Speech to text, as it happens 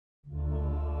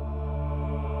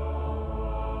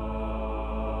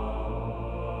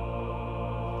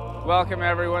Welcome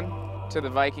everyone to the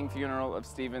Viking funeral of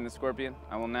Stephen the Scorpion.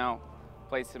 I will now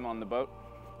place him on the boat.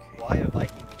 Why a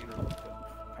Viking funeral?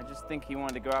 I just think he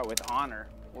wanted to go out with honor.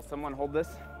 Will someone hold this?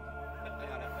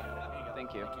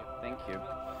 Thank you. Thank you.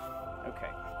 Okay.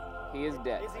 He is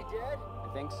dead. Is he dead?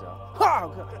 I think so.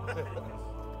 Oh, God.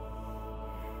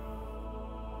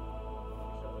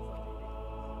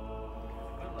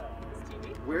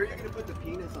 Where are you going to put the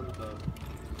penis on the boat?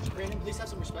 Brandon, please have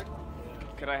some respect.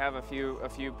 Could I have a few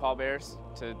pallbearers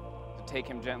to take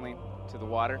him gently to the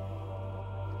water?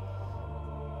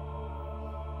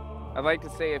 I'd like to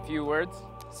say a few words.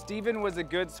 Stephen was a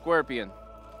good scorpion.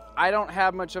 I don't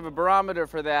have much of a barometer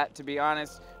for that, to be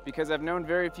honest, because I've known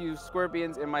very few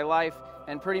scorpions in my life,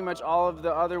 and pretty much all of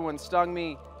the other ones stung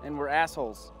me and were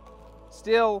assholes.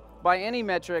 Still, by any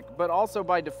metric, but also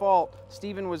by default,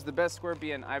 Stephen was the best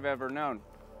scorpion I've ever known.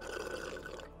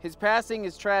 His passing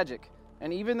is tragic,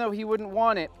 and even though he wouldn't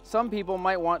want it, some people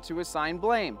might want to assign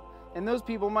blame. And those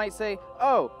people might say,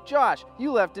 "Oh, Josh,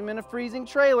 you left him in a freezing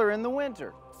trailer in the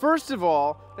winter." First of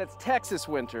all, that's Texas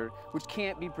winter, which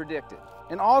can't be predicted.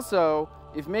 And also,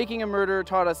 if making a murder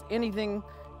taught us anything,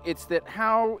 it's that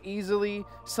how easily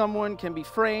someone can be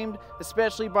framed,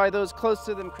 especially by those close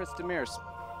to them, Chris Demirs.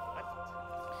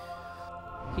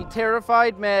 He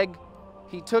terrified Meg,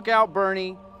 he took out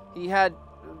Bernie, he had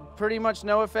pretty much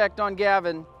no effect on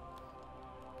Gavin,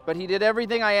 but he did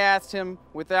everything I asked him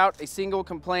without a single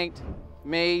complaint.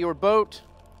 May your boat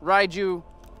ride you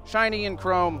shiny in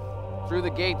chrome through the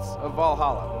gates of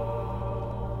Valhalla.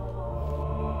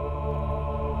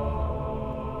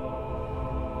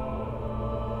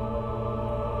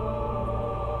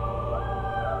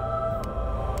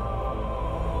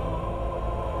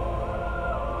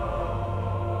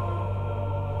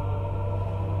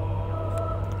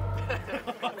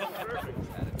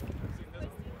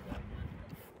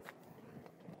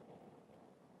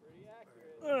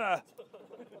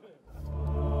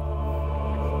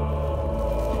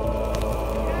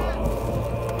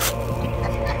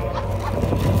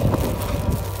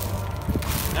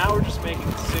 Now we're just making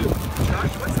soup.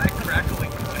 Josh, what's that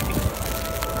crackling thing?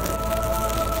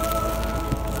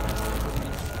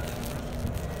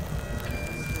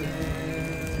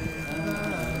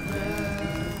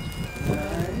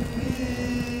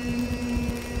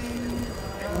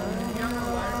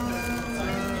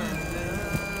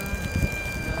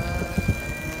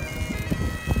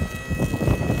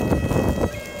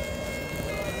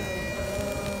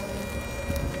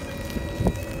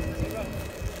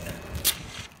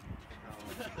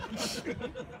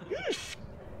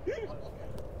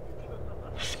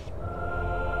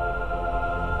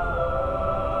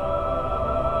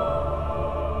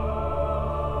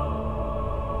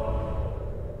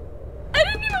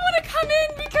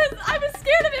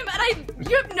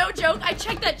 You have no joke, I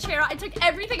checked that chair, I took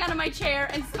everything out of my chair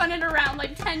and spun it around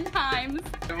like 10 times.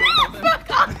 Fuck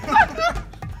off!